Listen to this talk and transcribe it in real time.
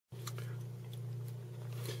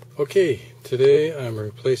Okay, today I'm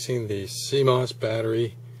replacing the CMOS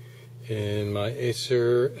battery in my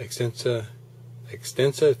Acer Extensa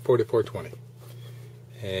 4420.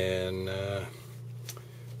 And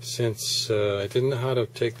since I didn't know how to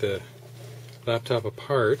take the laptop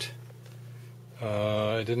apart,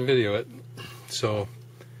 I didn't video it. So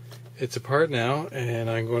it's apart now, and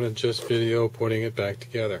I'm going to just video putting it back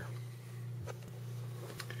together.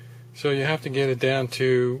 So you have to get it down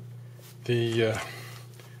to the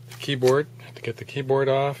keyboard. You have to get the keyboard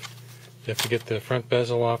off. You have to get the front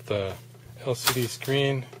bezel off the LCD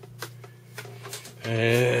screen,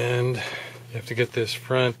 and you have to get this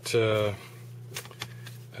front I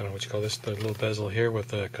don't know what you call this, the little bezel here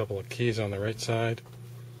with a couple of keys on the right side,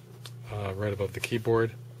 right above the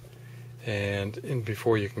keyboard. And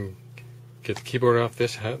before you can get the keyboard off,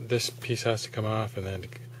 this piece has to come off, and then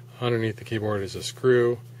underneath the keyboard is a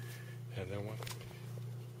screw. And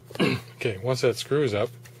then once that screw is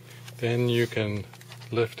up, then you can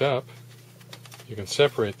lift up. You can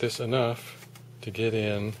separate this enough to get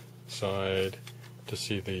inside to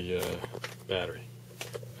see the battery.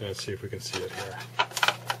 Let's see if we can see it here.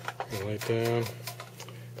 Light down.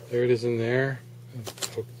 There it is in there.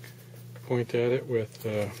 Point at it with,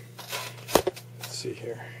 let's see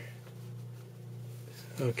here.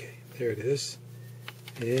 Okay, there it is.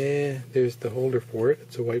 And there's the holder for it.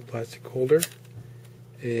 It's a white plastic holder.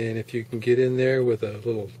 And if you can get in there with a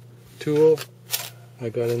little tool, I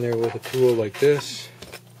got in there with a tool like this.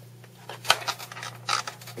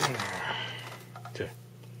 Okay,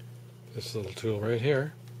 this little tool right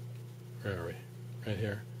here. Where are we? Right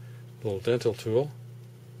here. Little dental tool.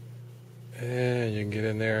 And you can get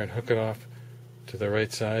in there and hook it off to the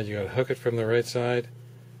right side. You got to hook it from the right side,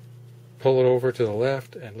 pull it over to the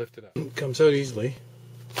left, and lift it up. It comes out easily.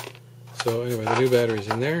 So anyway, the new battery's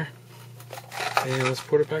in there, and let's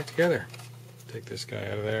put it back together. Take this guy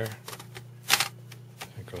out of there.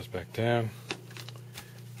 It goes back down.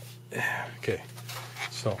 Okay,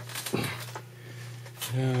 so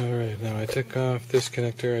alright, now I took off this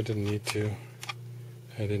connector. I didn't need to.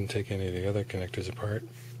 I didn't take any of the other connectors apart.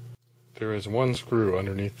 There is one screw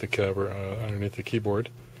underneath the cover, underneath the keyboard,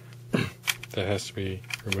 that has to be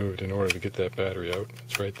removed in order to get that battery out.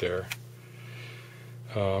 It's right there.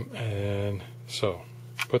 And so,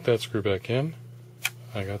 put that screw back in.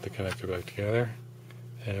 I got the connector back together,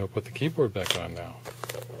 and we'll put the keyboard back on now.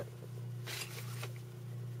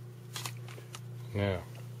 Now,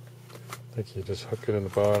 I think you just hook it in the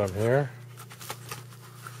bottom here.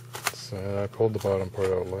 So I pulled the bottom part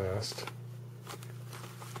out last.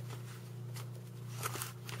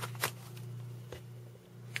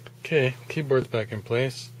 Okay, keyboard's back in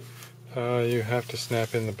place. You have to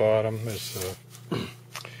snap in the bottom. There's I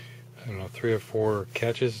don't know, 3 or 4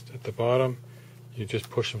 catches at the bottom. You just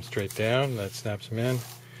push them straight down, that snaps them in.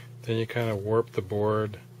 Then you kind of warp the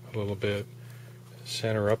board a little bit,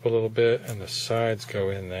 center up a little bit, and the sides go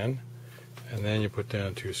in then. And then you put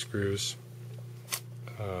down 2 screws.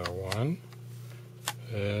 1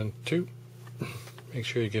 and 2. Make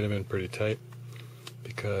sure you get them in pretty tight,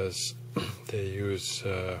 because they use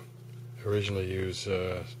originally use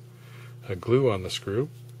a glue on the screw,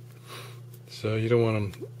 so you don't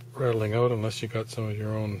want them rattling out unless you got some of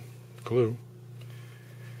your own glue.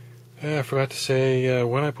 I forgot to say,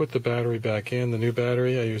 when I put the battery back in, the new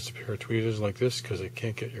battery, I used a pair of tweezers like this because it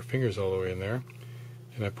can't get your fingers all the way in there,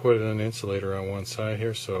 and I put an insulator on one side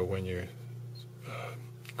here, so when you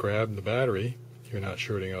grab the battery, you're not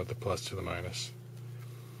shorting out the plus to the minus,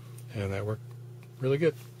 and that worked really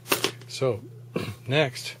good. So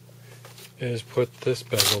next is put this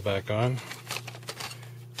bezel back on,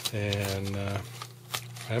 and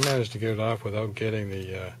I managed to get it off without getting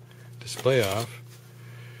the display off.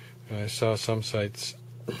 And I saw some sites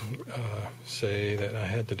say that I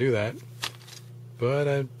had to do that, but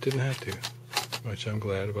I didn't have to, which I'm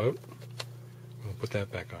glad about. We'll put that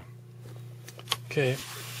back on. Okay,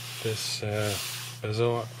 this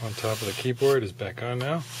bezel on top of the keyboard is back on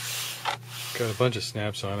now. Got a bunch of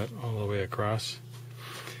snaps on it all the way across.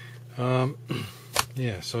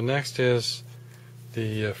 Yeah, so next is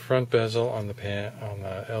the front bezel on the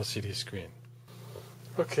LCD screen.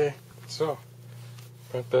 Okay, so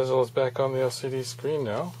front bezel is back on the LCD screen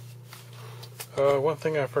now. One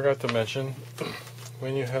thing I forgot to mention,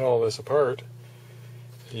 when you had all this apart,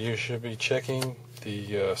 you should be checking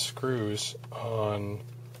the screws on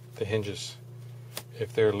the hinges.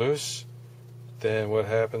 If they're loose, then what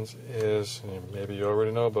happens is, and maybe you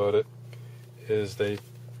already know about it, is they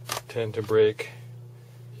tend to break.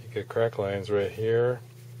 You get crack lines right here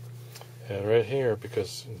and right here,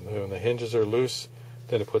 because when the hinges are loose,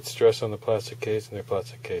 then it puts stress on the plastic case, and the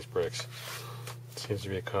plastic case breaks. Seems to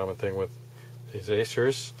be a common thing with these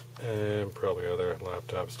Acers and probably other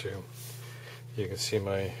laptops too. You can see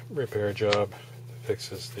my repair job that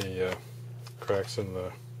fixes the cracks in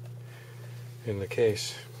the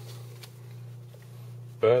case.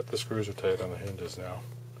 But the screws are tight on the hinges now.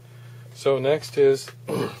 So next is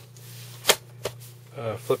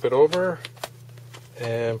flip it over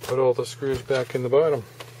and put all the screws back in the bottom.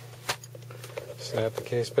 Snap the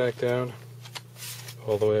case back down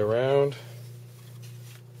all the way around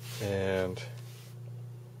and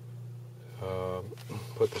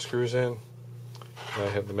put the screws in. I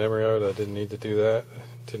have the memory out. I didn't need to do that.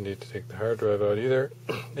 Didn't need to take the hard drive out either.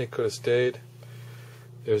 It could have stayed.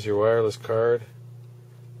 There's your wireless card.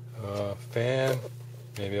 Fan.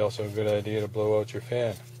 Maybe also a good idea to blow out your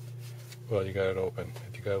fan. Well, you got it open.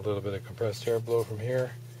 If you got a little bit of compressed air blow from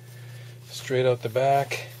here, straight out the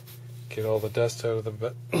back. Get all the dust out of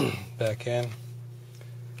the back end.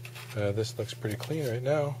 This looks pretty clean right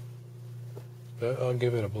now, but I'll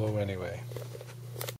give it a blow anyway.